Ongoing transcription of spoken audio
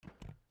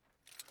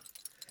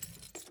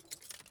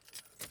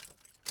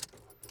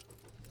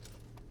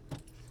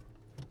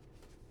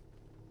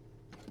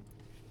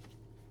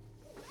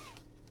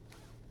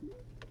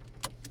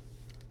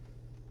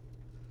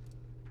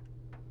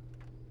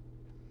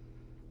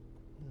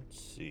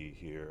See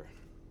here.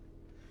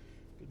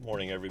 Good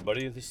morning,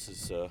 everybody. This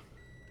is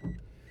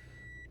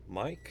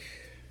Mike,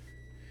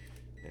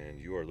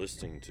 and you are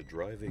listening to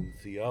Driving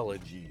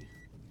Theology.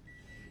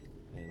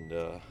 And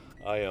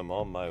I am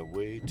on my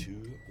way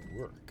to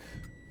work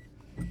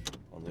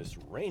on this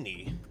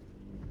rainy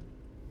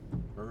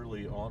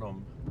early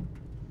autumn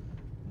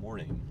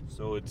morning.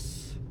 So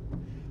it's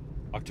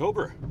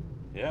October.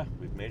 Yeah,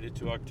 we've made it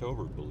to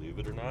October, believe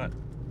it or not.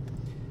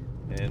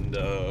 And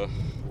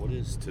what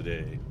is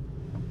today?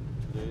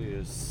 Today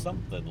is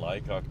something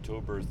like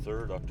October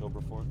 3rd, October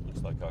 4th.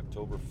 Looks like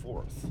October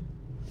 4th.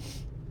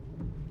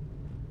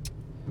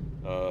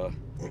 Hold on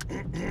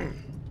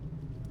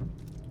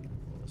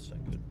a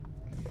second.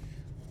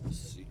 Let's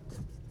see.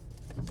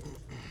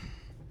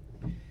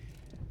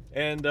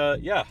 And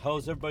yeah,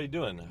 how's everybody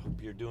doing? I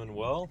hope you're doing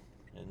well,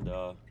 and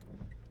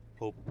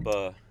hope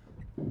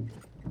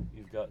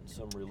you've gotten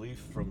some relief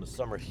from the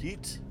summer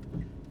heat.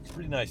 It's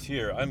pretty nice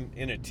here. I'm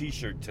in a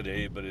t-shirt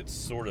today, but it's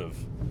sort of,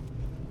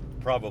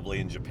 probably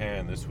in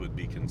Japan this would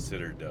be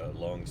considered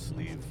long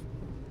sleeve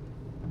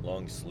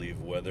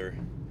weather.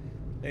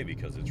 Maybe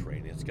because it's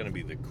raining. It's going to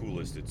be the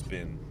coolest it's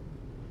been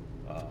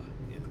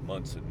in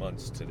months and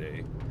months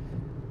today.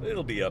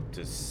 It'll be up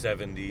to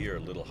 70 or a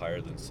little higher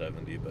than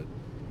 70, but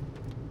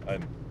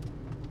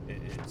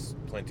it's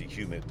plenty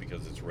humid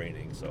because it's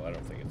raining, so I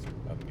don't think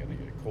I'm going to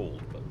get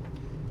cold, but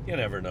you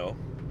never know.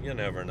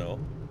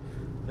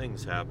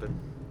 Things happen.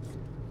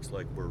 Looks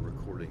like we're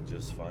recording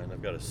just fine.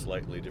 I've got a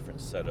slightly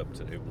different setup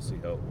today. We'll see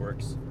how it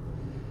works.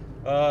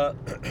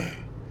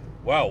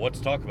 Wow, what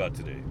to talk about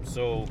today?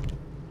 So,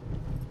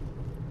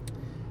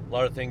 a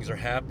lot of things are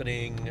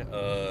happening.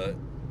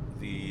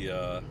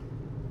 The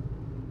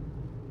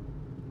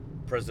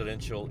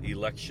presidential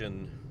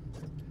election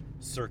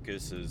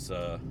circus is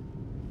it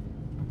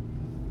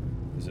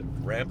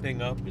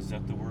ramping up? Is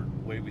that the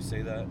way we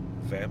say that?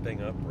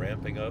 Ramping up.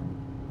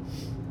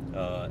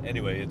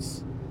 Anyway,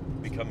 it's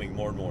becoming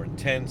more and more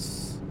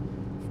intense.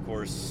 Of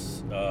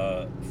course,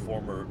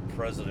 former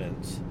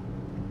president,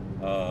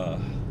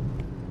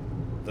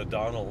 the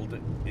Donald,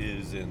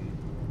 is in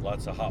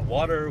lots of hot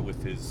water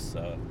with his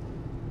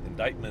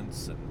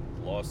indictments and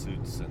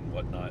lawsuits and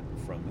whatnot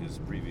from his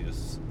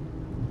previous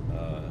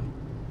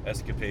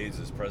escapades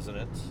as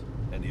president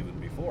and even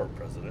before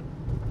president.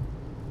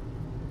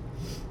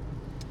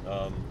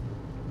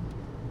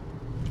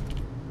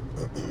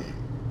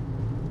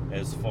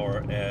 As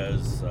far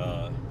as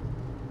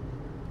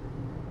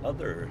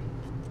other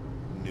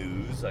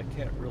news, I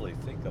can't really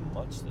think of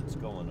much that's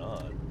going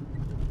on.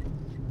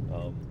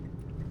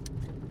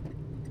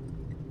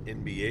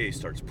 NBA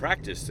starts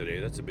practice today.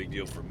 That's a big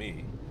deal for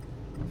me.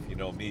 If you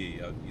know me,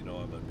 you know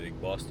I'm a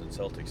big Boston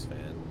Celtics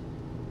fan.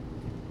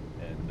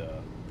 And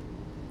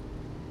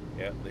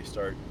yeah, they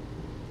start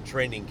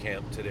training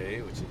camp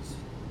today, which is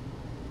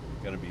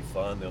going to be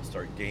fun. They'll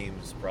start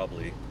games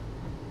probably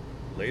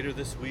later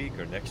this week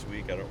or next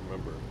week. I don't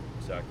remember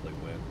exactly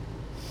when.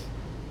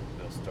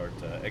 They'll start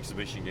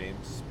exhibition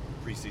games,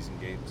 preseason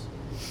games.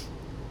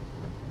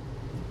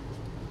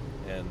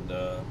 And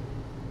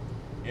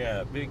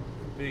yeah, big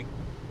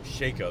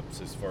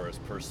shakeups as far as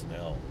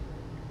personnel.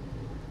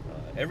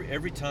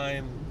 Every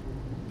time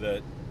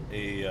that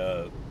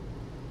a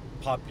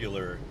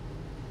popular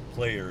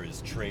player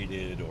is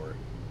traded or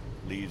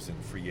leaves in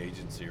free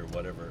agency or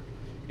whatever,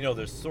 you know,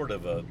 there's sort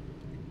of a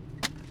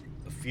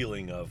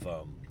feeling of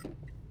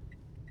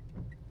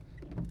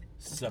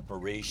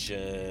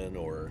separation,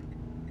 or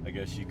I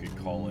guess you could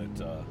call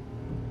it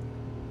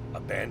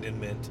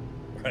abandonment,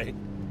 right?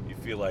 You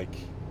feel like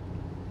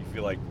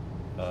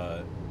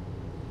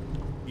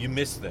you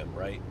miss them,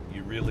 right?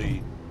 You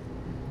really,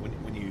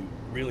 when you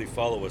really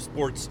follow a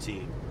sports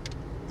team,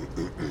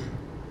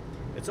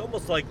 it's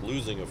almost like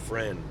losing a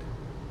friend,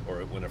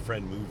 or when a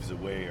friend moves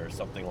away or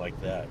something like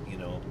that, you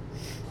know.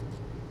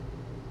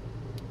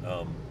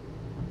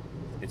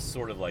 It's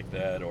sort of like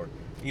that. Or,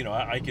 you know,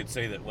 I could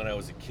say that when I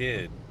was a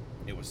kid,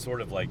 it was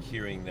sort of like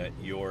hearing that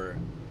your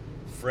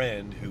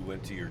friend who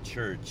went to your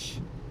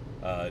church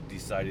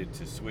decided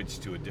to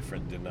switch to a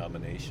different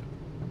denomination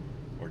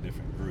or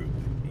different group.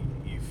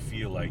 You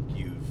feel like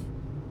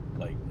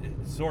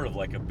it's sort of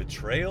like a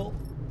betrayal.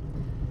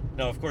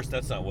 Now, of course,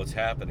 that's not what's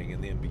happening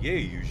in the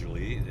NBA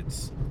usually.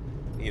 It's,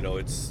 you know,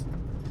 it's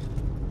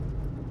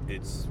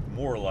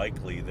more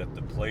likely that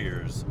the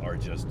players are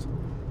just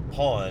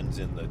pawns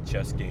in the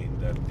chess game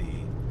that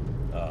the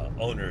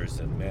owners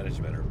and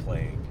management are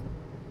playing.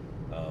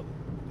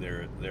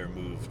 They're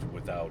moved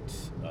without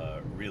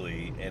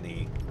really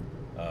any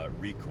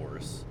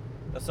recourse.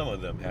 Now, some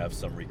of them have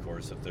some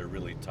recourse. If they're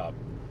really top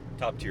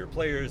tier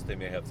players, they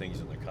may have things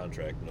in their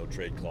contract, no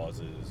trade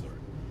clauses or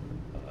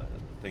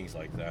things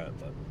like that.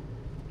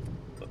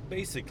 But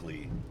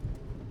basically,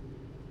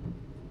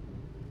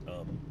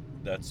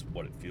 that's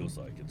what it feels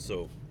like. And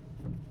so,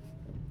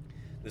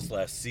 this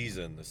last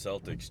season, the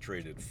Celtics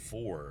traded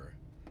 4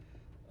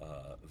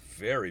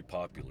 very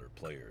popular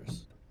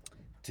players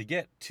to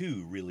get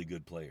 2 really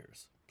good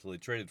players. So they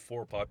traded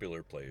 4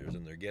 popular players,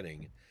 and they're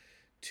getting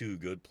 2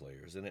 good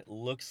players. And it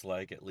looks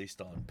like, at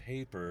least on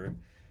paper,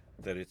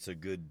 that it's a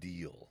good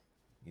deal,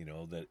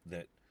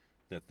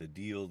 that the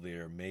deal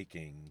they're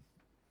making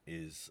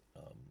is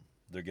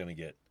they're going to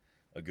get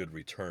a good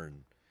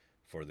return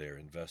for their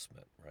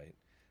investment, right?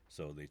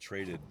 So they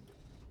traded,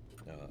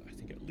 I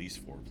think, at least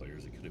 4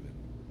 players. It could have been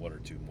 1 or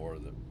 2 more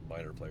of the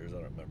minor players. I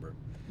don't remember,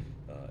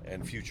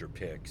 and future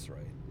picks,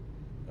 right?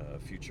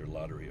 Future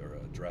lottery or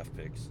draft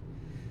picks.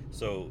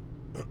 So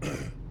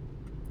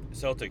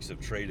Celtics have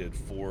traded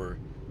 4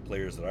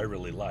 players that I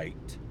really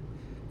liked.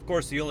 Of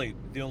course, the only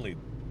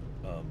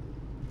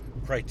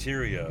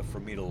criteria for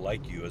me to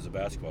like you as a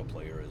basketball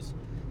player is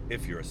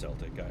if you're a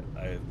Celtic.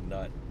 I have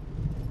not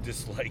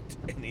disliked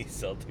any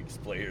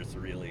Celtics players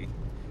really.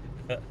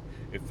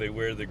 If they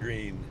wear the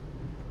green,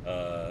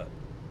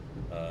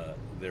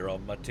 they're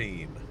on my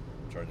team.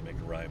 I'm trying to make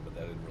a rhyme, but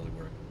that didn't really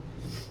work.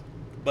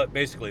 But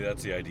basically,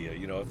 that's the idea.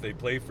 If they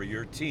play for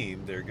your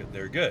team,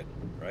 they're good,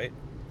 right?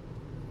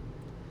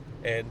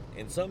 And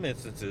in some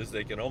instances,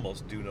 they can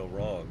almost do no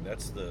wrong.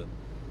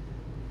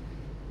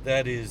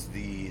 That is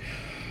the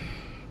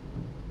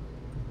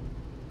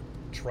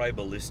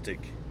tribalistic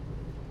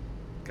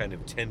kind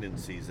of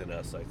tendencies in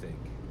us, I think.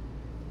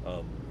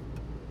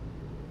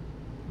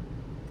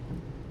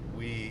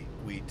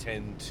 We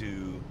tend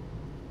to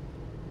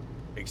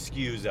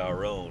excuse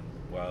our own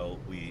while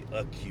we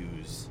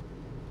accuse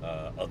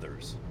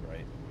others,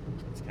 right?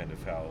 That's kind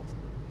of how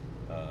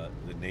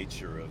the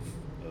nature of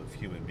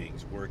human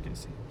beings work, it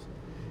seems.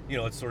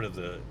 It's sort of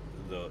the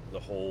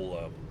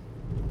whole,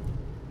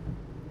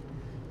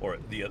 or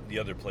the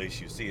other place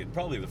you see it.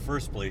 Probably the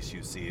first place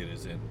you see it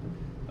is in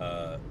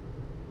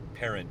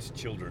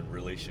parent-children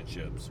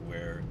relationships,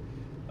 where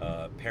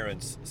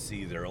parents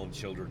see their own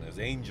children as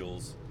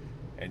angels,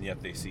 and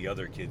yet they see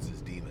other kids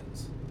as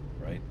demons,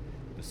 right?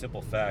 The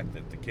simple fact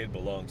that the kid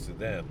belongs to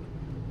them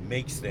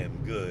makes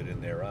them good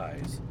in their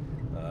eyes.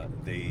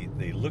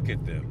 They look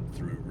at them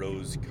through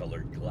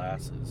rose-colored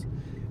glasses.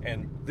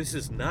 And this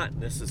is not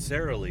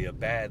necessarily a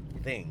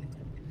bad thing,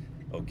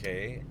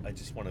 okay? I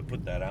just want to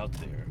put that out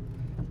there.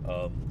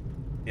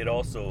 It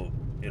also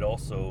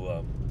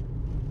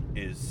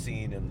is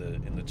seen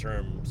in the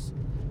terms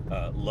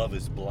love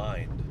is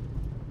blind,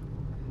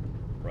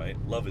 right?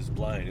 Love is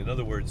blind. In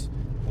other words,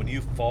 when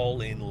you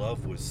fall in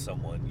love with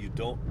someone, you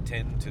don't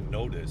tend to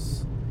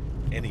notice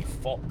any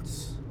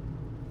faults,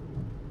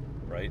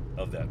 right,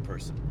 of that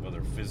person,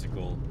 whether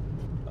physical,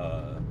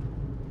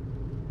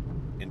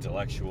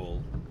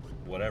 intellectual,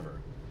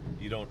 whatever.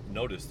 You don't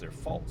notice their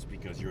faults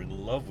because you're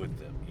in love with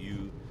them.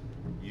 You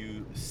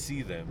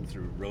see them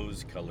through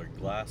rose-colored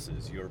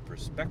glasses. Your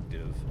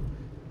perspective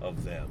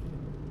of them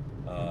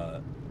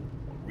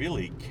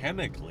really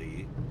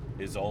chemically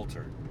is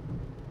altered,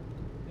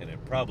 and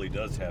it probably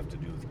does have to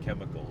do with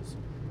chemicals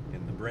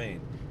in the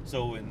brain.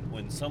 So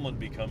when someone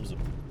becomes a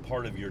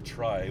part of your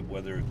tribe,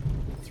 whether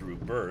through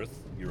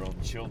birth, your own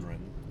children,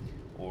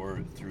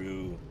 or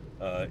through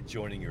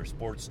joining your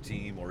sports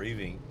team, or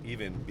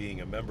even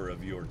being a member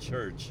of your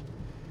church,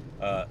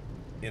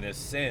 in a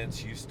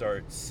sense, you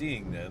start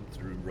seeing them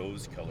through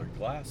rose-colored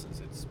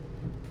glasses. It's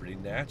pretty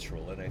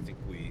natural, and I think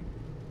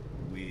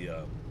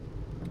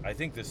I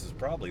think this is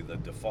probably the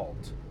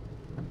default,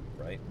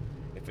 right?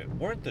 If it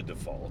weren't the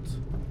default,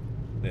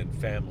 then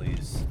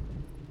families,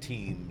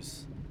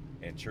 teams,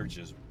 and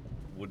churches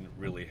wouldn't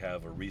really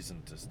have a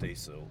reason to stay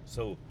so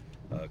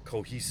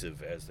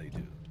cohesive as they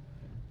do,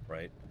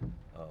 right?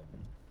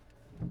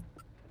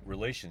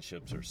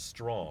 Relationships are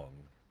strong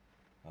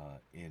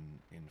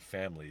in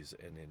families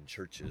and in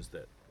churches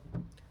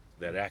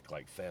that act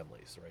like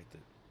families, right?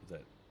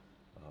 That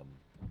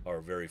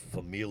are very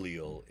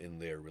familial in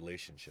their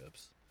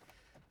relationships,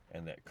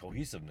 and that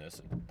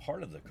cohesiveness.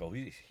 Part of the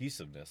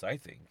cohesiveness, I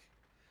think,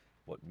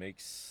 what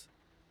makes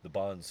the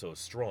bond so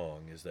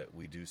strong is that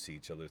we do see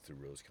each other through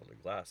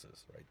rose-colored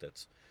glasses, right?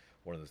 That's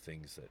one of the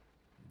things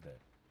that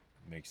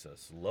makes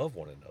us love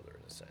one another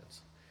in a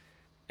sense.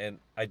 And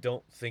I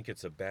don't think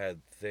it's a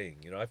bad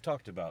thing. I've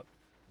talked about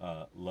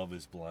Love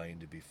is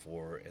Blind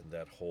before, and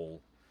that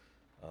whole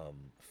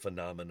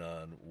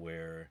phenomenon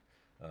where,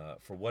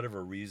 for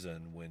whatever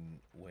reason,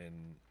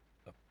 when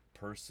a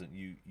person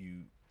you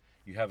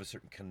have a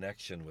certain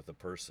connection with a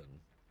person,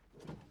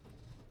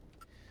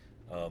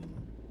 a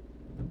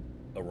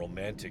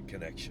romantic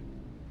connection.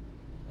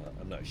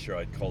 I'm not sure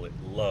I'd call it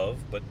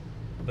love, but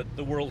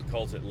the world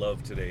calls it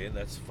love today, and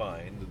that's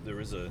fine. There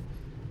is a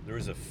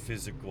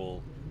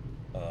physical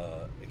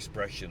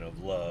expression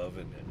of love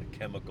and a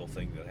chemical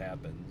thing that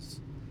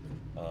happens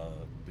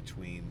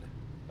between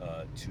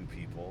two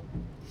people.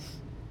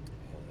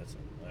 Oh, that's a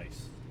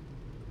nice.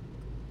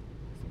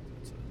 I think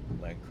that's a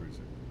Land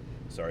Cruiser.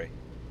 Sorry,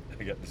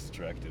 I got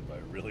distracted by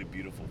a really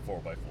beautiful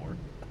 4x4.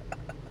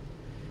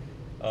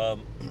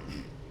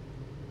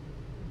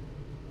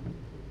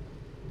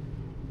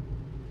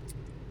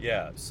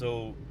 Yeah,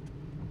 so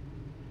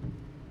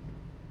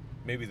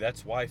maybe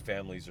that's why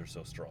families are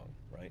so strong,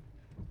 right?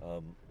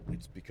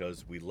 It's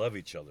because we love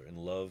each other, and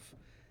love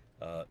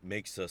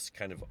makes us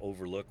kind of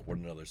overlook one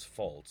another's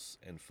faults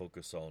and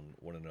focus on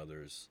one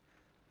another's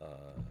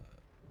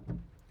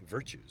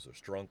virtues or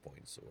strong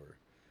points, or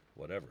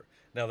whatever.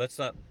 Now, that's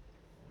not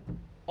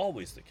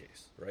always the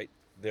case, right?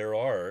 There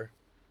are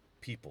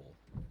people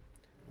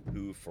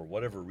who, for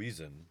whatever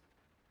reason,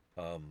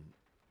 um,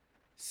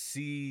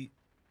 see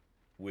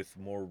with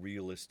more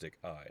realistic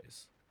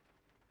eyes.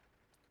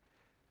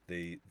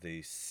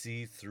 They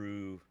see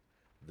through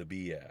the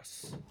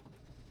BS,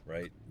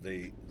 right?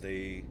 They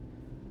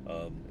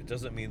it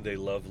doesn't mean they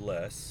love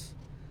less,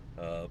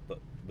 but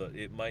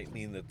it might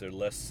mean that they're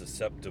less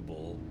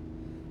susceptible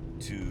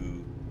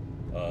to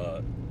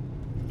uh,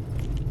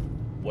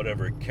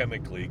 whatever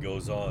chemically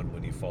goes on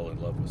when you fall in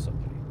love with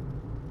somebody.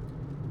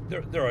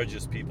 There are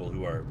just people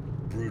who are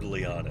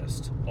brutally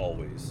honest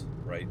always,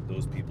 right?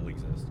 Those people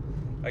exist.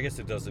 I guess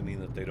it doesn't mean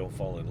that they don't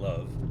fall in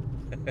love.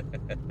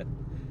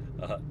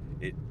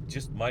 It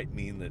just might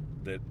mean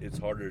that it's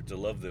harder to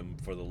love them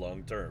for the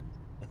long term.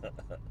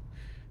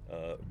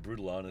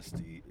 Brutal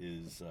honesty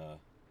is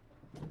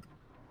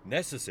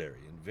necessary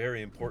and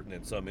very important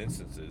in some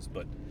instances,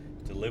 but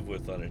to live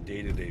with on a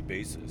day-to-day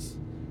basis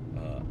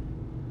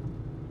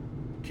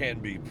can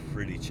be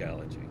pretty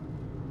challenging.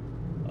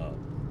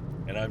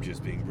 And I'm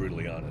just being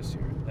brutally honest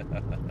here.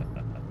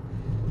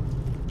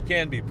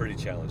 Can be pretty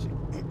challenging.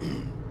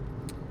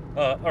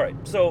 All right,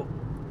 so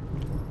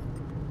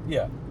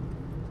yeah,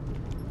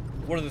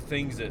 one of the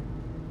things that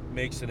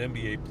makes an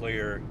NBA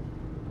player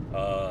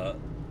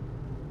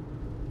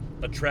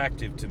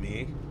attractive to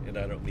me, and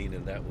I don't mean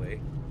in that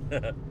way,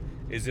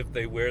 is if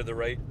they wear the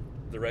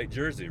right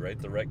jersey, right,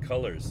 the right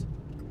colors.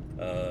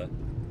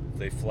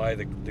 They fly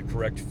the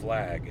correct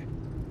flag.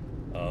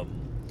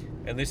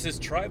 And this is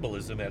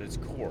tribalism at its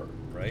core,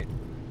 right?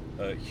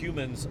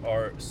 Humans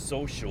are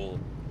social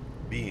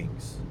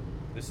beings.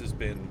 This has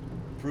been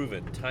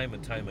proven time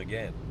and time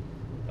again,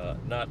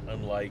 not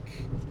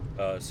unlike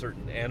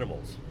certain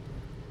animals.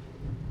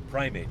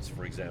 Primates,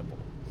 for example.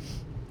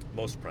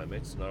 Most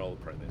primates, not all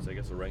the primates. I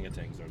guess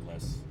orangutans are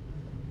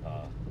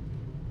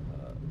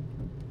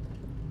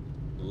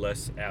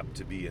less apt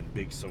to be in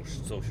big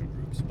social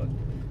groups, but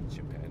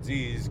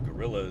chimpanzees,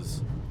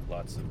 gorillas,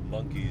 lots of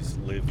monkeys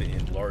live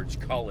in large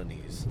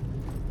colonies,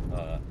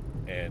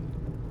 and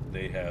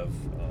they have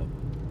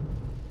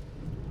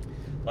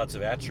lots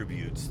of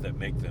attributes that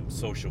make them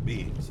social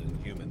beings, and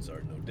humans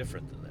are no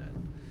different than that.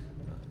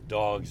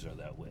 Dogs are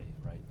that way,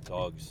 right?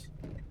 Dogs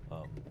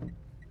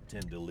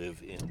tend to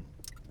live in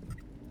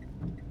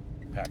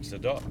packs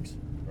of dogs,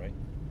 right?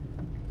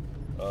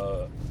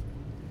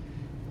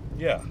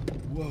 Yeah.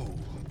 Whoa.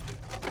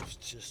 I was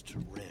just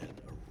ran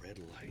a red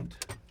light.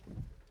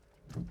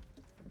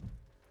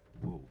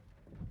 Whoa.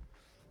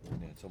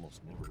 Man, it's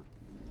almost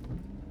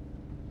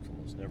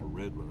never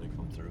red when they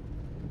come through.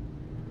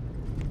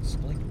 It's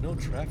like no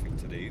traffic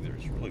today either.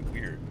 It's really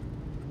weird.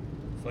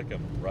 It's like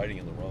I'm riding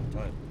in the wrong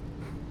time.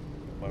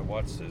 My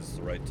watch says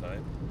the right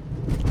time.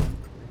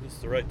 Maybe it's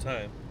the right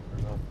time.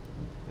 I don't know.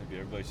 Maybe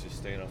everybody's just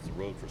staying off the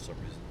road for some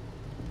reason.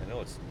 I know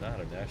it's not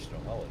a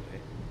national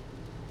holiday.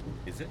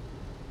 Is it?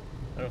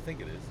 I don't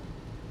think it is.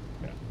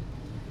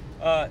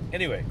 Yeah.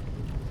 Anyway,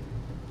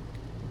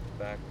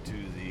 back to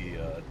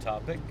the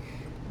topic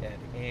at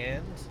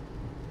hand.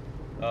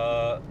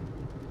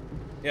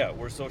 Yeah,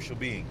 we're social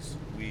beings.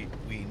 We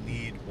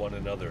need one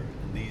another.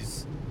 And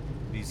these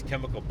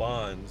chemical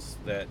bonds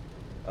that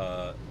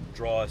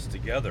draw us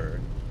together,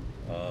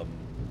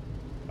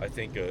 I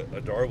think a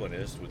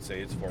Darwinist would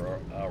say it's for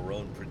our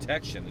own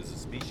protection as a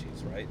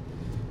species, right?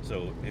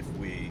 So if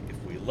we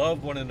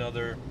love one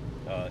another,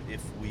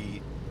 if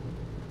we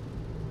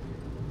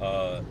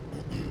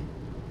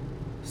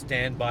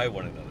stand by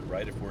one another,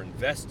 right? If we're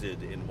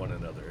invested in one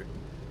another,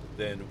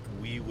 then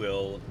we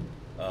will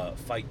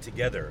fight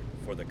together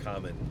for the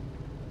common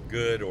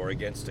good or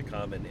against a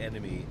common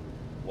enemy,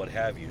 what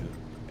have you,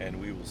 and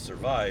we will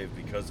survive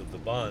because of the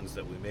bonds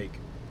that we make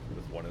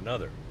with one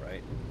another,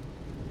 right?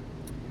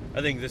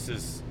 I think this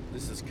is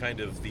kind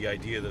of the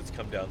idea that's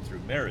come down through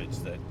marriage,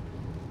 that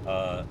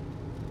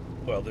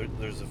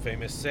there's a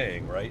famous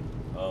saying, right?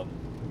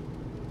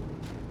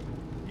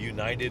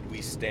 United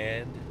we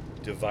stand,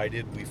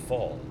 divided we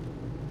fall,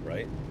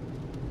 right?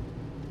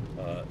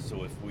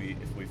 So if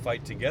we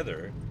fight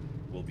together,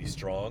 we'll be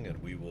strong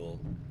and we will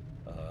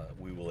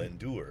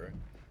endure.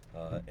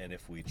 And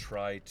if we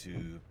try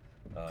to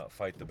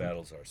fight the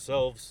battles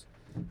ourselves,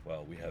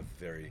 well, we have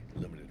very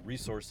limited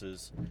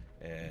resources,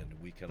 and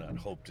we cannot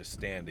hope to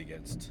stand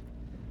against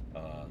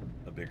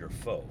a bigger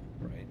foe,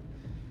 right?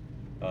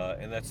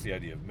 And that's the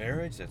idea of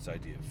marriage. That's the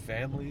idea of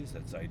families.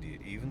 That's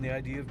even the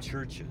idea of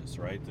churches,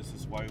 right? This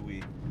is why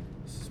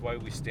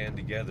we stand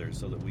together,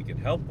 so that we can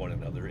help one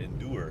another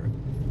endure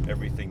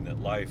everything that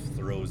life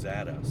throws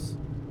at us.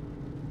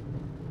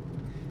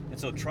 And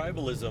so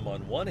tribalism,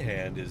 on one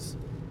hand,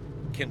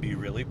 can be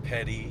really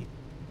petty,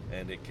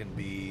 and it can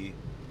be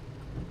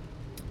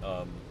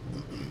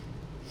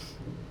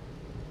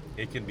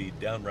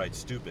downright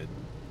stupid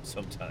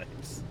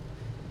sometimes.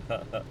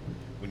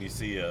 When you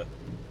see a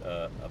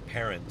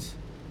parent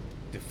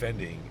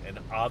defending an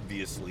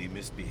obviously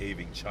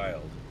misbehaving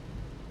child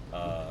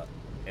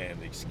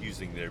and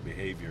excusing their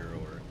behavior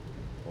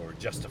or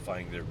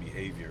justifying their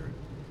behavior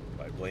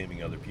by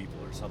blaming other people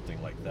or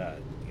something like that.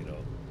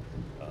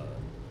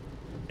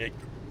 It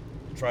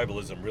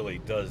tribalism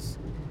really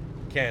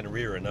can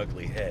rear an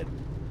ugly head.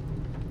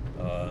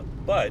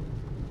 But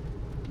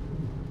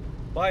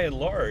by and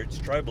large,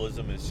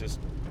 tribalism is just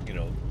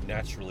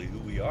naturally who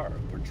we are.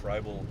 We're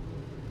tribal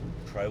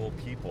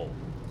people.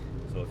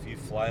 So if you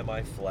fly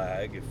my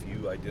flag, if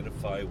you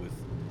identify with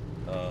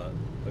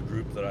a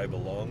group that I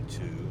belong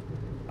to,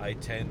 I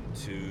tend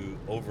to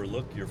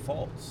overlook your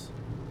faults.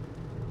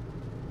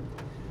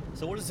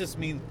 So what does this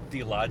mean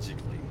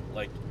theologically?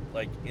 Like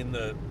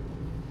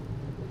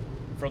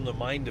from the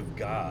mind of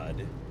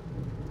God.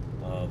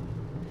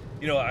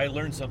 I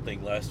learned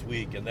something last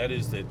week, and that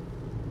is that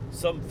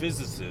some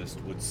physicists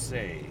would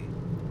say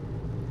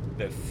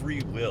that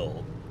free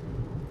will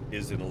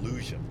is an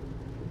illusion.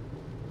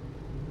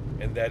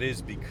 And that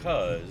is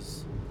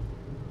because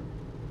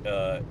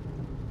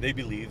they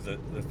believe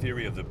that the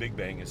theory of the Big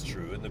Bang is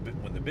true. And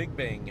when the Big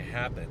Bang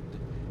happened,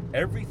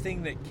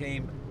 everything that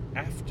came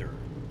after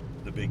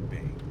the Big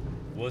Bang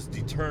was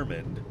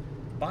determined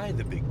by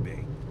the Big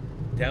Bang,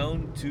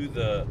 down to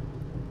the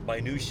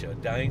minutia,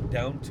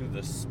 down to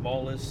the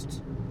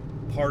smallest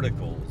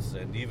particles,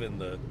 and even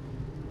the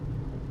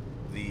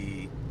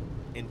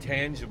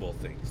intangible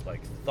things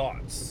like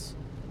thoughts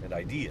and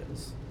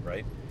ideas,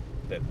 right?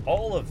 That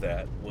all of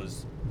that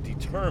was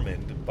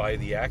determined by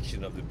the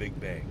action of the Big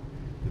Bang.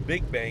 The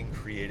Big Bang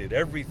created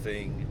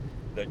everything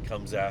that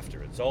comes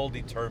after. It's all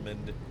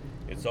determined.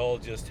 It's all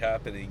just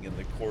happening in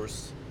the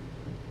course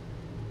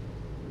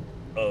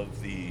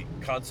of the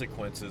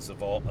consequences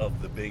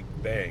of the Big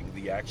Bang,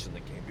 the action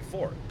that came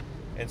before.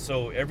 And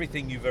so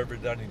everything you've ever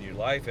done in your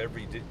life,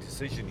 every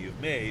decision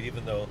you've made,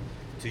 even though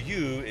to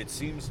you it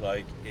seems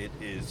like it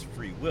is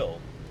free will,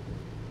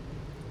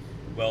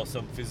 well,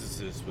 some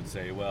physicists would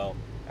say, well,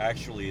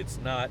 actually it's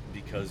not,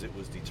 because it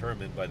was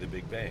determined by the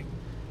Big Bang.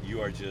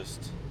 You are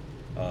just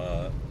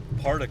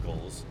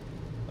particles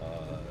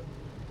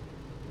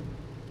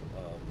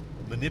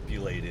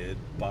manipulated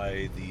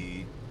by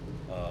the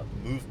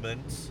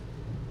movement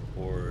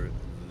or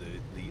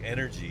the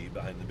energy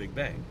behind the Big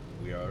Bang.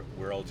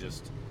 We're all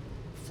just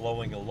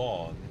flowing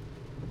along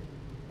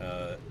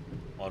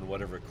on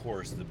whatever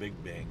course the Big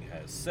Bang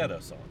has set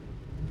us on.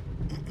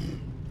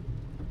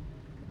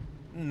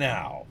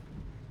 Now,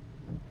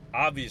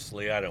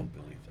 obviously, I don't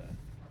believe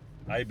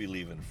that. I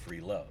believe in free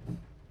love.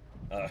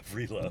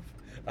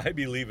 I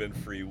believe in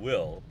free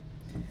will.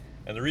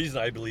 And the reason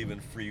I believe in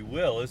free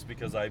will is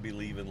because I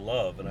believe in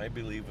love. And I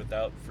believe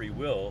without free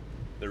will,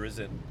 there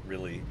isn't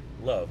really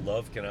love.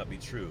 Love cannot be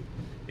true.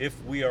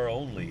 If we are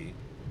only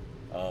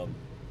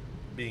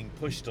being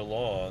pushed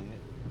along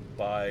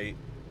by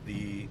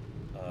the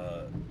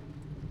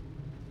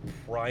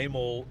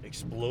primal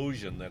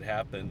explosion that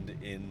happened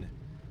in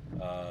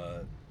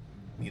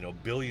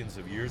billions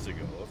of years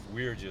ago, if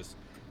we're just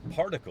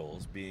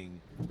particles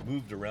being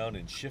moved around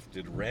and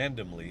shifted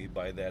randomly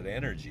by that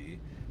energy,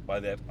 by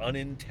that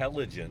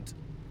unintelligent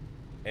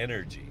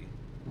energy,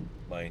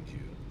 mind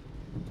you,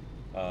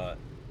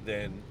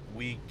 then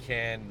we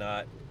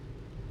cannot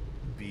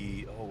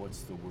be,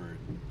 what's the word?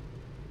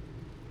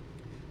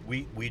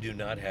 We do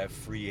not have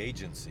free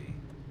agency,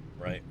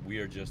 right? We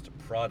are just a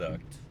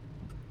product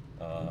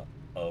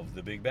of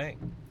the Big Bang.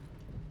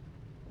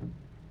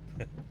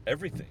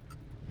 Everything.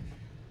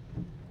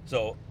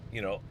 So,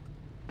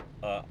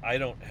 I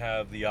don't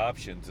have the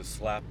option to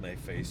slap my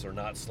face or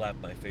not slap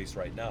my face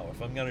right now.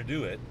 If I'm going to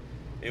do it,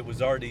 it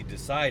was already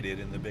decided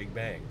in the Big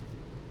Bang.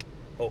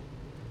 Oh,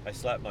 I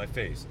slapped my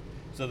face.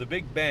 So the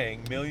Big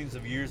Bang, millions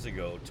of years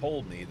ago,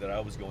 told me that I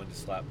was going to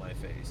slap my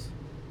face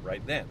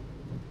right then.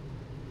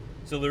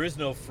 So there is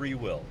no free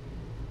will,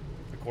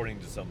 according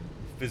to some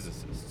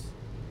physicists.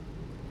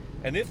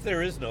 And if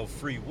there is no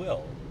free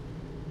will,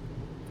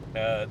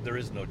 there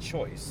is no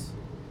choice,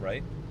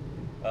 right?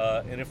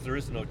 And if there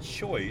is no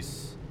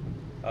choice,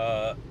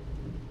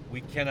 we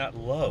cannot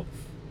love,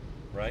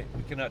 right?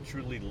 We cannot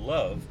truly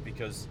love,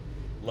 because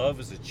love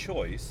is a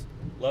choice,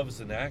 love is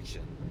an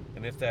action.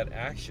 And if that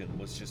action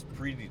was just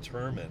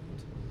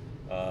predetermined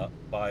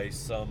by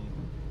some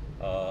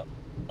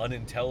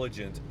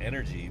unintelligent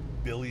energy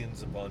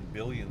billions upon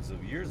billions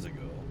of years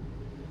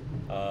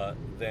ago,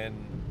 then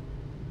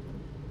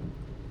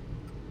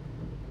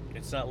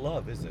it's not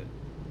love, is it?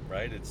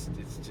 Right? It's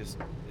just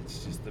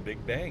the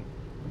Big Bang.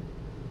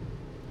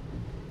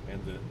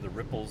 And the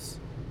ripples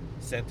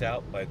sent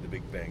out by the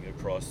Big Bang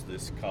across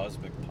this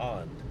cosmic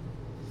pond.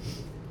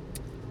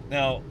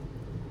 Now,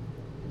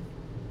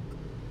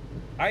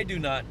 I do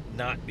not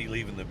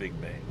believe in the Big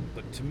Bang,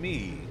 but to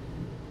me,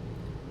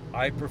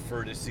 I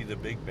prefer to see the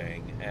Big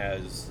Bang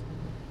as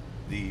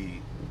the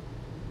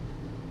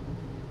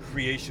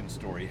creation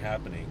story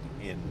happening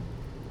in,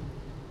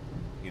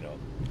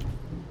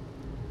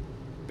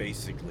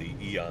 basically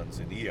eons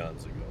and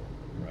eons ago,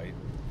 right?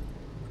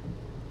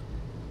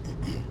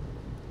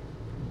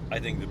 I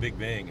think the Big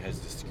Bang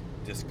has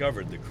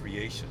discovered the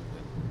creation,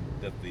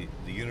 that the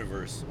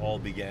universe all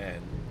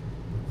began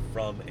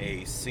from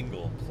a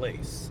single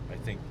place. I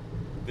think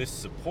this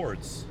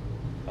supports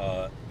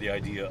the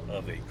idea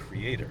of a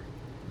creator.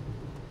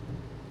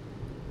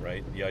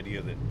 right? The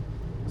idea that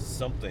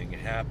something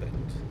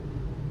happened,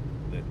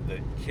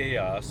 that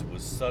chaos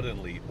was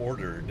suddenly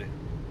ordered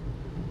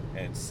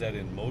and set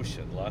in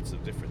motion, lots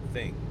of different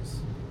things,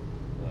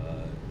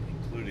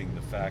 including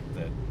the fact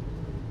that,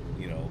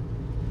 you know,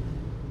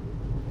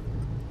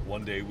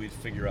 one day we'd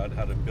figure out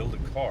how to build a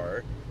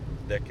car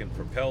that can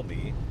propel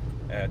me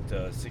at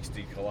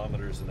 60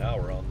 kilometers an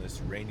hour on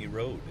this rainy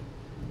road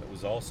that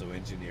was also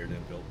engineered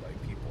and built by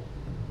people.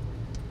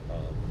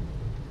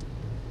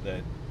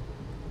 That,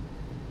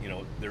 you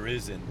know, there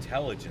is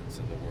intelligence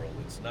in the world.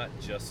 It's not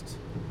just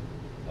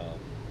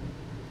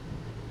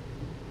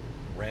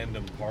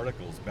random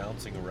particles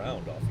bouncing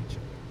around off each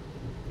other.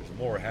 There's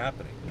more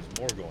happening. There's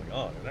more going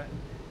on. And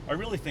I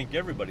really think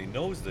everybody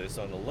knows this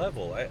on a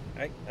level. I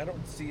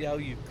don't see how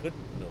you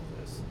couldn't know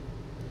this.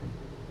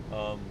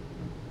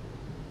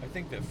 I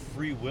think that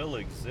free will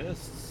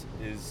exists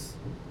is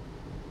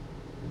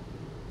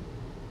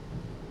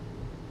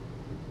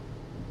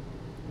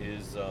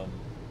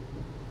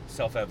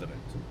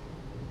self-evident.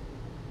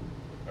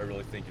 I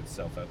really think it's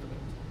self-evident.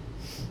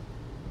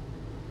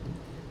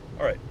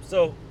 All right,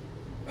 so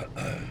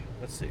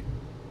let's see.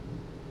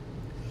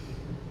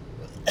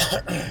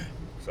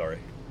 Sorry.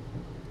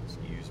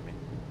 Excuse me.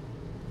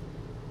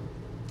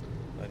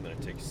 I'm going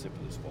to take a sip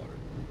of this water.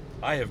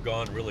 I have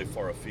gone really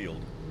far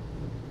afield.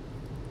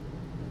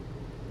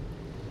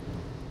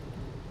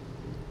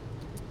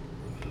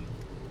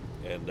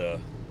 And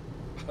I'm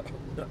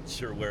not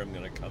sure where I'm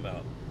going to come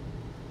out.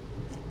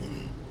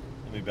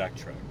 Let me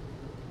backtrack.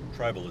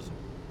 Tribalism.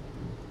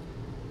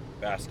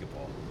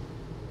 Basketball.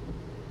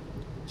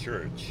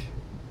 Church.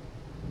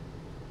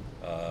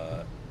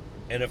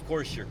 And of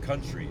course your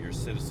country, your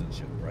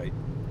citizenship, right?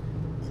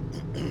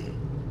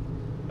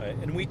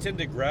 And we tend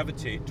to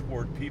gravitate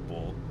toward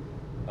people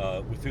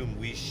with whom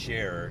we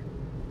share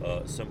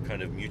some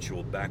kind of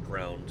mutual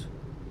background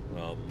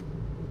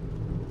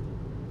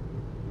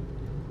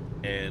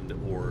and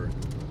or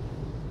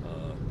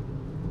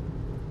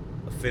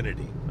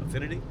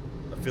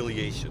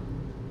affiliation.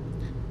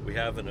 We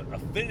have an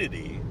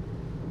affinity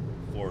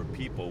for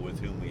people with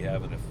whom we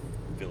have an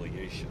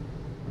affiliation.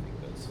 I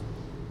think that's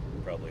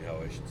probably how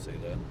I should say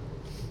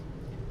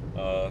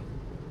that.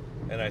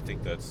 And I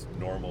think that's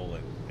normal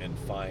and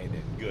fine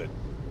and good.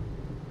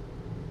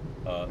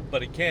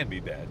 But it can be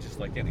bad, just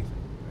like anything.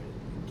 Right?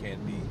 It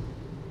can be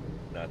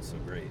not so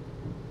great.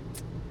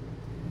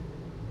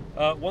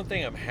 One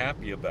thing I'm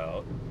happy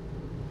about,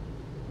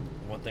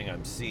 one thing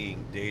I'm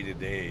seeing day to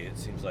day, it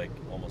seems like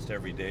almost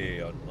every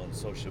day on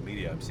social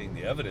media I'm seeing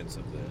the evidence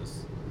of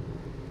this,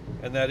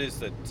 and that is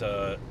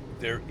that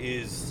there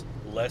is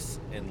less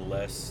and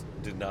less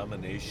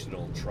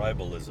denominational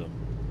tribalism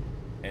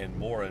and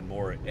more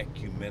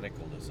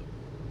ecumenicalism.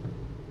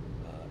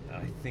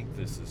 I think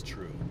this is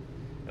true,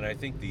 and I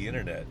think the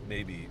internet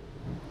may be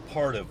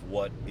part of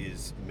what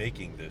is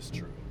making this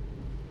true.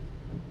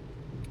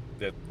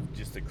 That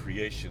just the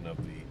creation of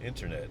the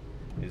internet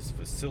is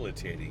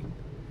facilitating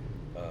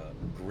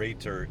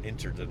greater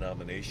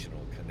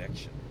interdenominational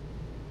connection.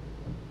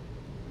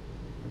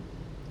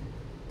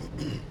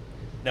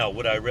 Now,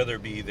 would I rather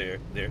be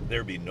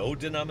there be no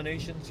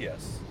denominations?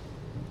 Yes.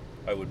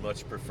 I would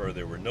much prefer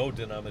there were no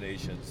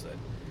denominations, that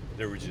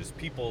there were just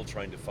people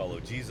trying to follow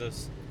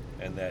Jesus,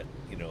 and that,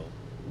 you know,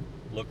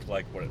 looked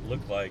like what it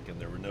looked like, and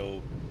there were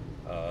no,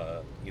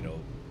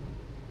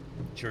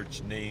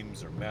 church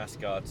names or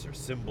mascots or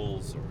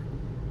symbols or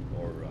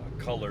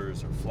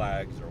colors or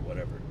flags or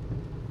whatever.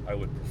 I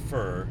would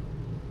prefer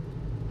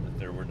that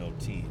there were no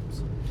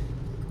teams.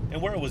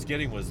 And where I was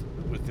getting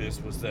with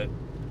this was that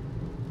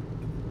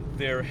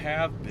there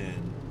have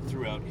been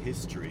throughout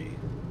history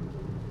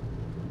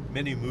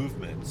many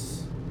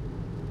movements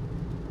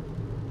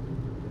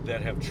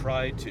that have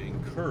tried to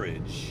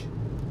encourage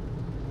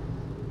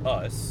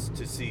us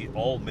to see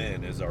all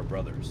men as our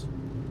brothers.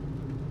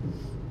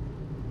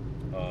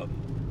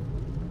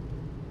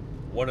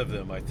 One of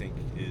them, I think,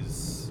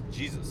 is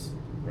Jesus,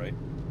 right?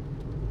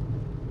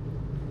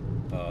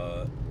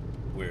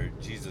 Where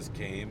Jesus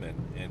came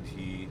and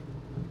he,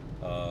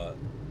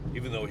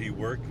 even though he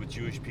worked with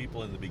Jewish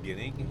people in the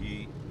beginning,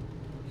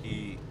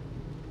 he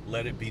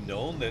let it be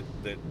known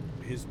that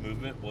his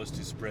movement was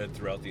to spread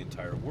throughout the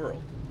entire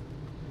world,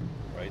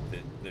 right?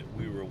 That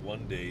we were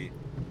one day,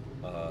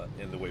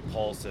 and the way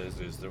Paul says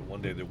is that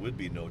one day there would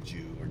be no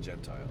Jew or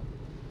Gentile,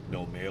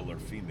 no male or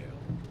female,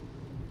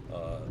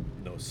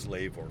 no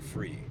slave or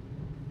free,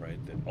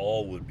 right? That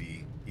all would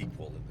be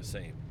equal and the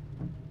same.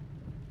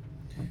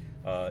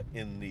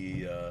 In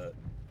the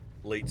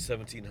late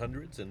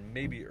 1700s and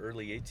maybe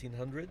early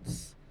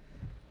 1800s,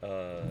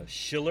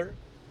 Schiller,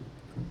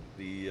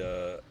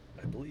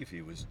 I believe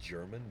he was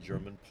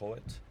German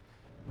poet,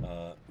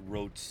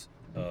 wrote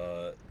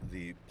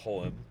the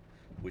poem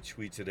which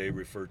we today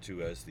refer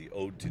to as the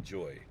Ode to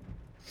Joy.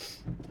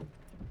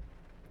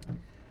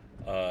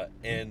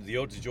 And the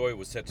Ode to Joy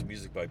was set to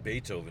music by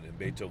Beethoven in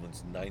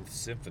Beethoven's Ninth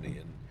Symphony,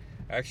 and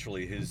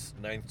actually his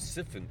Ninth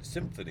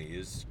Symphony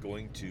is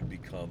going to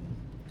become,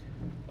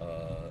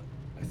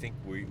 I think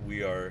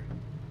we are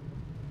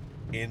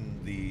in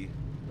the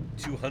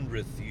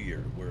 200th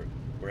year.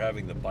 We're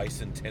having the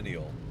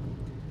bicentennial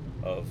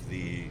of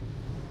the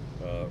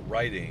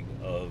writing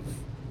of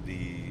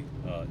the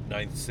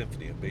Ninth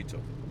Symphony of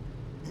Beethoven.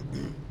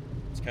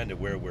 It's kind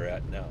of where we're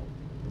at now.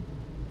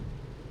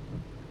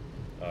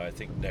 I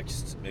think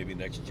maybe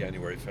next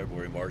January,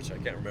 February, March, I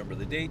can't remember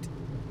the date,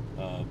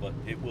 but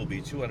it will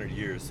be 200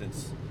 years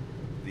since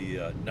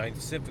the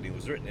Ninth Symphony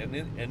was written.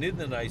 And in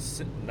the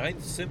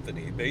Ninth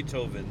Symphony,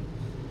 Beethoven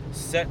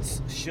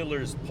sets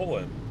Schiller's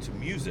poem to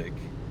music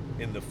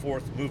in the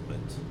fourth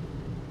movement,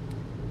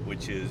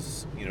 which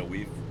is,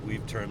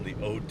 we've termed the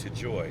Ode to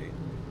Joy.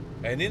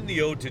 And in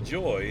the Ode to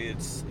Joy,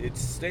 it's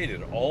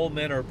stated, all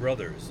men are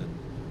brothers.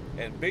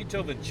 And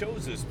Beethoven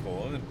chose this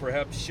poem, and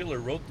perhaps Schiller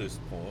wrote this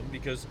poem,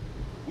 because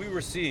we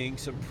were seeing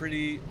some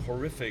pretty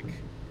horrific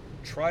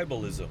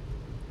tribalism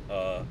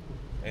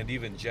and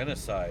even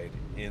genocide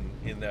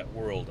in that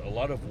world. A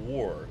lot of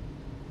war,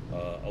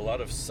 a lot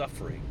of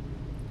suffering,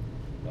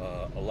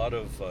 a lot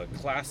of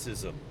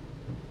classism.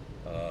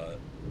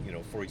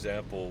 For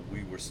example,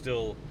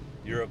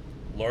 Europe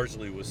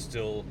largely was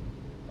still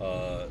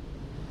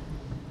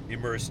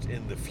immersed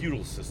in the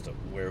feudal system,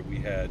 where we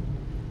had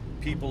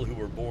people who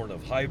were born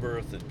of high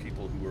birth and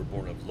people who were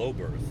born of low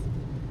birth.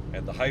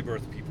 And the high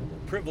birth people were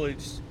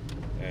privileged,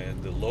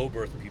 and the low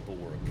birth people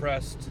were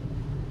oppressed.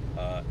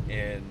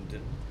 And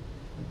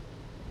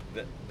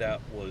that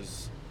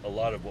was a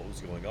lot of what was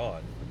going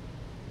on.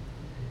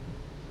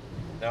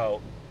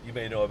 Now, you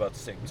may know about the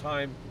same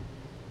time,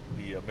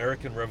 the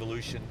American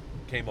Revolution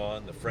came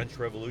on, the French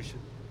Revolution.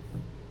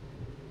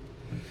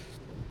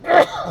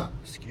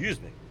 Excuse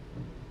me.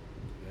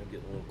 I'm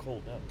getting a little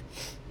cold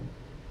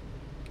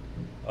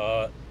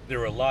now. There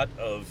were a lot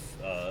of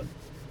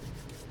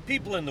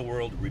people in the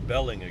world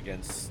rebelling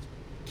against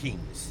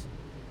kings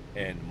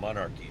and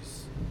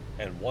monarchies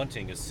and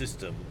wanting a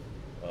system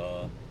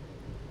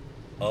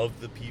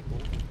of the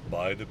people,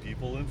 by the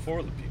people, and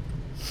for the people.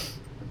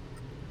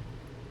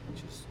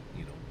 Which is,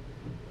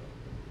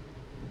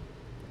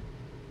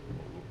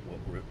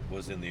 what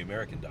was in the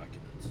American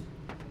documents.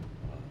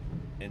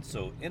 And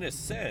so, in a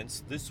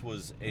sense, this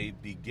was a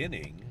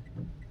beginning,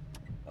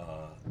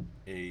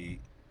 a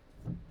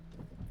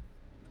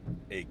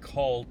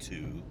call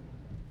to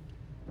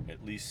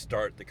at least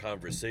start the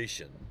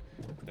conversation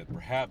that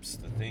perhaps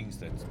the things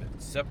that's been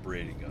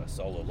separating us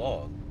all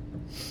along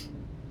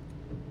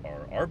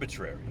are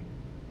arbitrary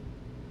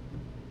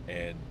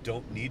and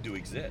don't need to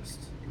exist.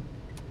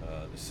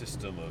 The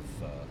system of,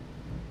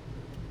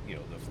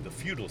 the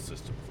feudal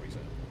system, for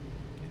example,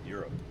 in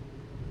Europe.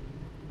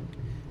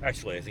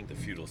 Actually, I think the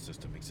feudal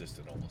system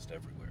existed almost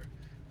everywhere.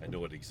 I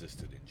know it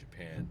existed in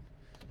Japan,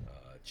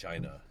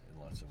 China, and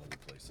lots of other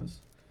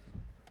places.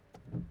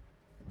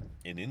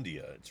 In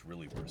India, it's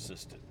really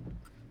persisted.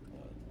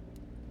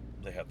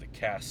 They have the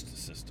caste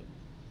system.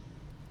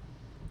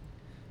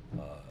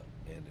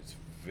 And it's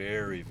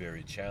very,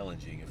 very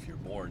challenging if you're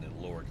born in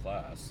a lower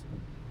class,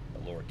 a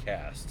lower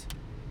caste,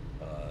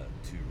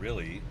 to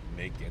really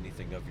make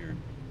anything of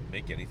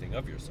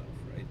yourself,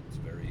 right?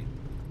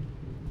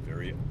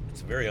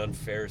 It's a very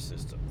unfair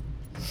system.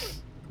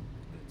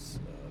 It's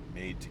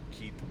made to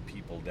keep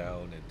people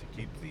down and to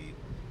keep the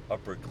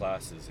upper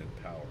classes in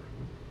power.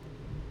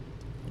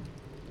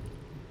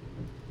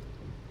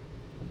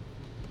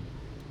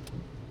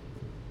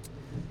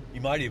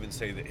 You might even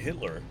say that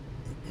Hitler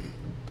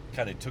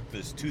kind of took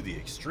this to the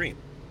extreme.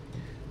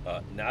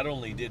 Not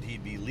only did he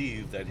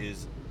believe that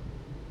his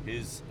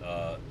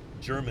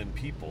German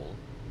people,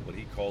 what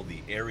he called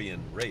the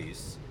Aryan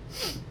race,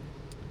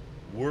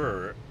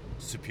 were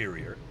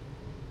superior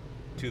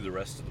to the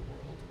rest of the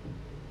world,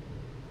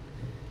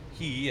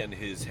 he and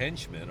his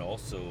henchmen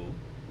also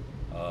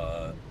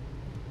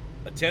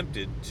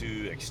attempted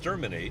to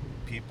exterminate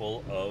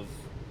people of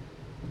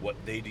what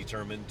they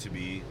determined to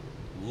be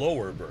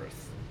lower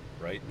birth,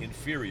 right?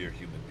 Inferior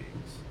human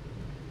beings.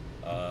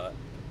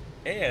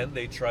 And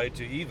they tried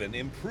to even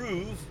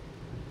improve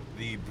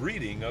the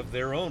breeding of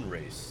their own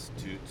race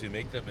to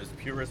make them as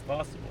pure as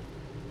possible.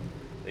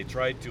 They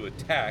tried to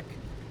attack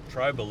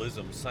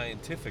tribalism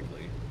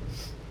scientifically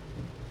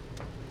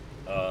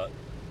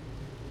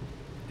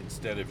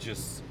instead of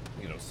just,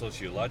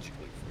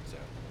 sociologically, for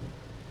example.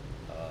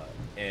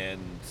 And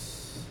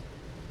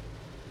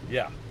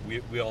yeah,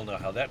 we all know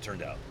how that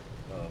turned out.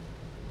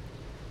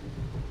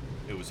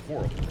 It was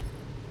horrible.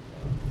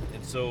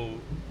 And so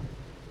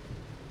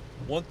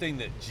one thing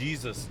that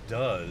Jesus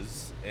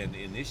does and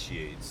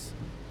initiates,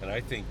 and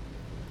I think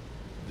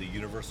the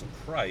universal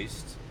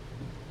Christ,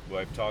 who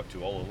I've talked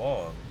to all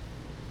along,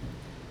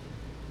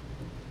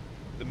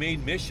 the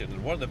main mission,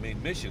 and one of the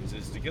main missions,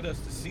 is to get us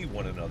to see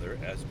one another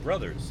as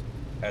brothers,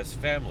 as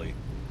family,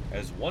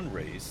 as one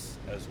race,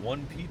 as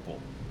one people,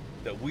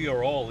 that we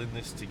are all in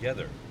this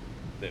together,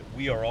 that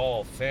we are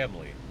all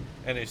family.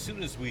 And as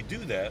soon as we do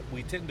that,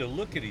 we tend to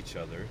look at each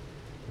other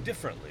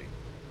differently.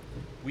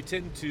 We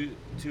tend to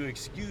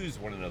excuse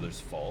one another's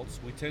faults.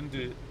 We tend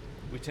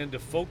to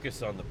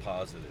focus on the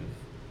positive.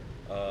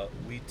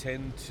 We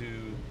tend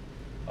to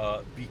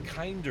be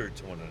kinder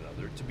to one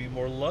another, to be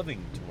more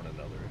loving to one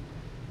another.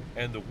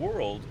 And the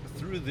world,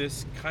 through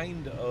this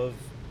kind of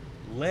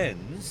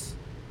lens,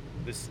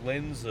 this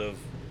lens of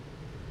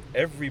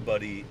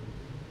everybody,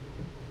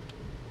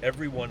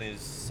 everyone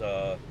is,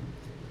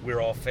 we're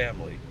all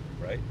family,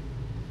 right?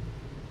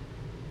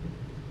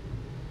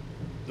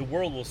 The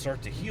world will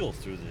start to heal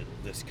through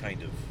this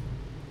kind of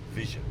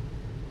vision.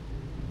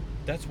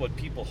 That's what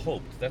people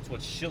hoped. That's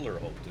what Schiller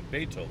hoped and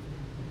Beethoven.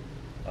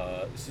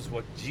 This is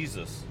what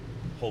Jesus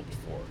hoped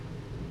for.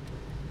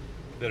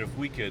 That if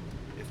we could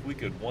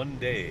one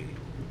day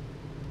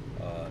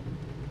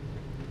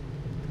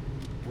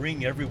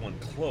bring everyone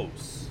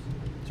close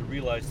to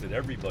realize that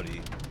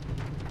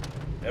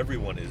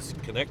everyone is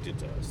connected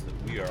to us,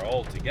 that we are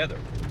all together,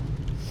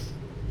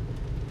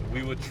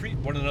 we would treat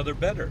one another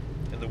better,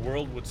 and the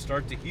world would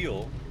start to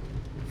heal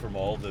from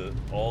all the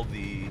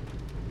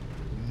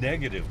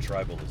negative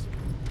tribalism.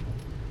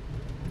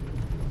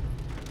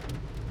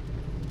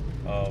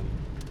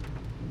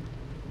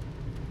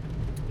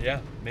 Yeah,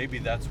 maybe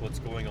that's what's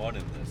going on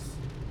in this.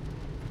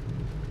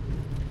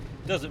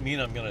 Doesn't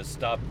mean I'm going to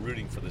stop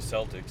rooting for the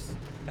Celtics.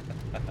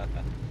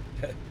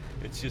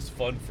 It's just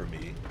fun for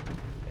me,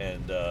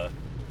 and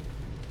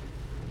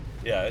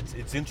yeah,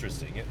 it's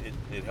interesting.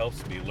 It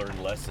helps me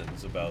learn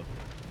lessons about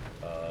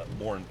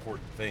more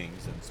important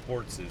things, and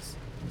sports is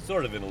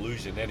sort of an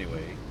illusion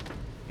anyway.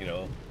 You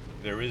know,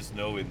 there is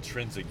no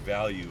intrinsic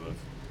value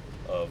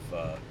of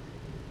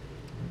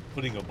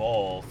putting a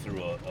ball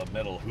through a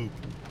metal hoop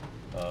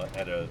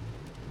at a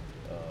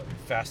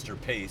faster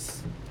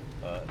pace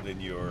than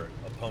your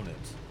opponent.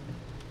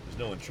 There's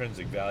no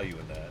intrinsic value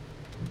in that.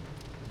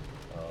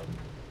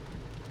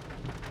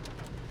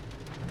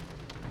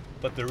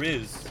 But there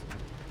is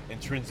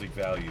intrinsic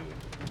value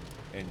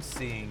in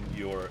seeing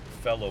your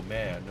fellow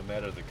man, no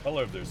matter the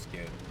color of their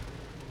skin,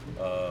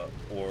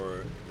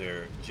 or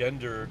their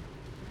gender,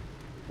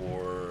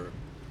 or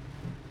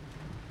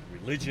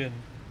religion.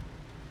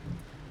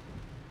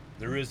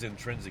 There is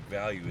intrinsic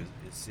value in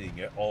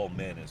seeing all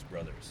men as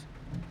brothers,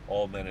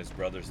 all men as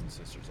brothers and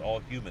sisters,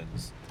 all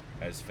humans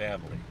as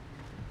family.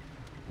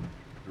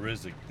 There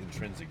is an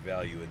intrinsic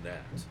value in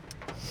that.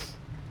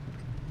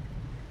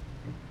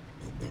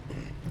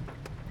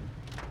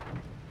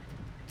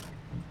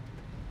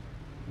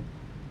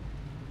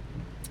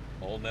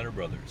 All men are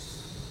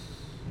brothers.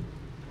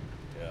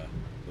 Yeah,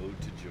 ode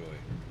to joy.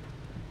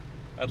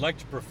 I'd like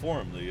to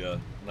perform the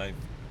Ninth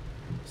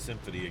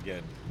Symphony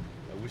again.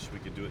 I wish we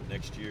could do it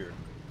next year.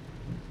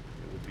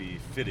 It would be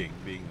fitting,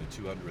 being the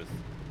 200th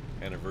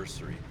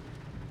anniversary.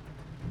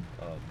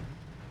 I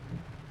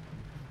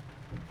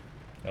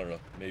don't know,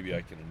 maybe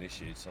I can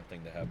initiate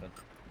something to happen.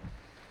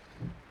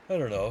 I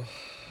don't know,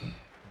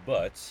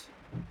 but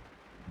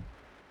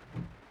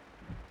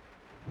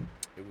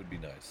it would be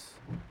nice.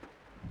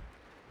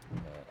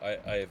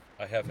 I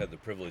have had the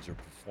privilege of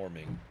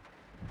performing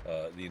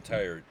the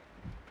entire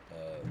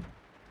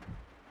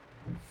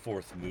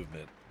fourth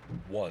movement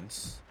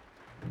once,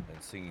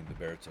 and singing the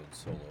baritone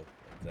solo of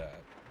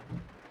that.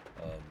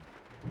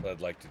 But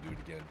I'd like to do it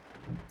again.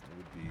 It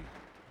would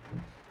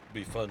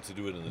be fun to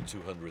do it in the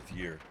 200th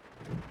year.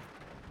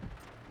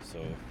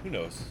 So who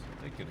knows?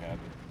 It can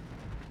happen.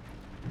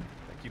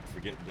 I keep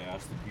forgetting to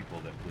ask the people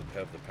that would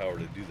have the power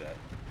to do that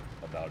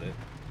about it.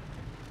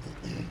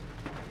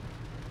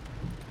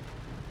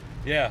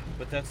 Yeah,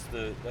 but that's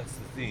the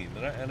theme,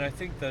 and I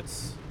think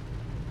that's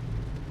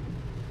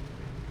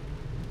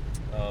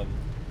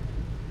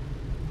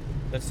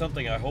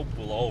something I hope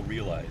we'll all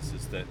realize,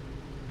 is that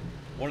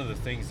one of the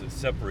things that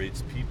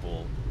separates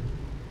people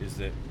is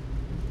that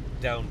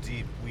down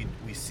deep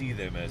we see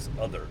them as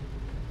other,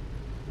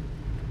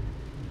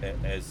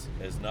 as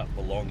not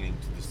belonging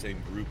to the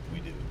same group we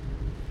do,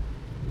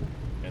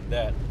 and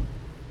that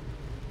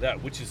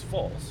which is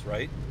false,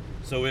 right?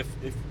 So if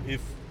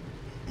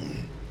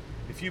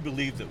you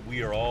believe that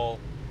we are all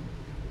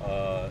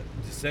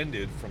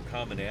descended from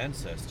common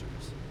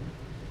ancestors,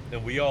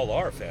 then we all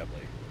are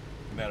family,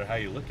 no matter how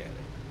you look at it.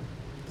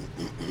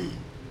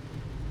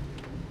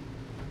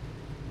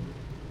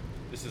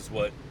 This is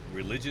what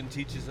religion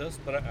teaches us,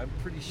 but I'm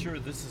pretty sure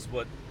this is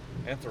what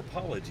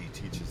anthropology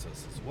teaches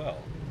us as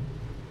well.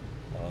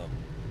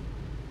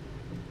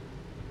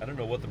 I don't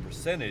know what the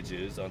percentage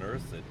is on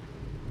Earth that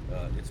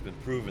it's been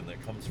proven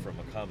that comes from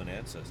a common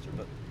ancestor,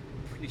 but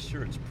I'm pretty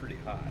sure it's pretty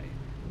high.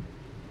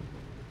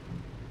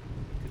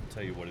 Couldn't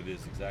tell you what it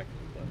is exactly,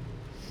 but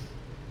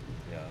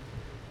yeah.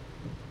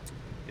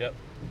 Yep.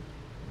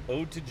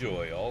 Ode to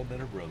joy, all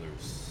men are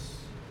brothers.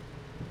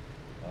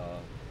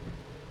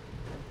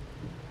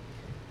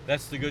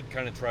 That's the good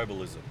kind of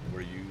tribalism,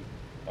 where you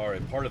are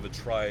a part of a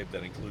tribe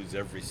that includes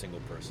every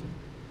single person.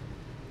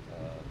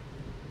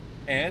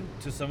 And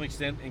to some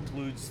extent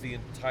includes the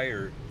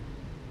entire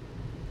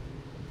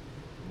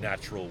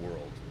natural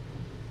world.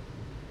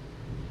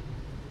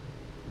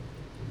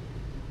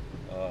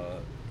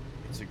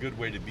 It's a good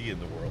way to be in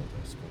the world,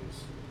 I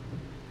suppose.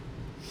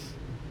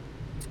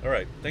 All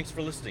right, thanks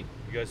for listening.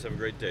 You guys have a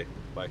great day.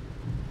 Bye.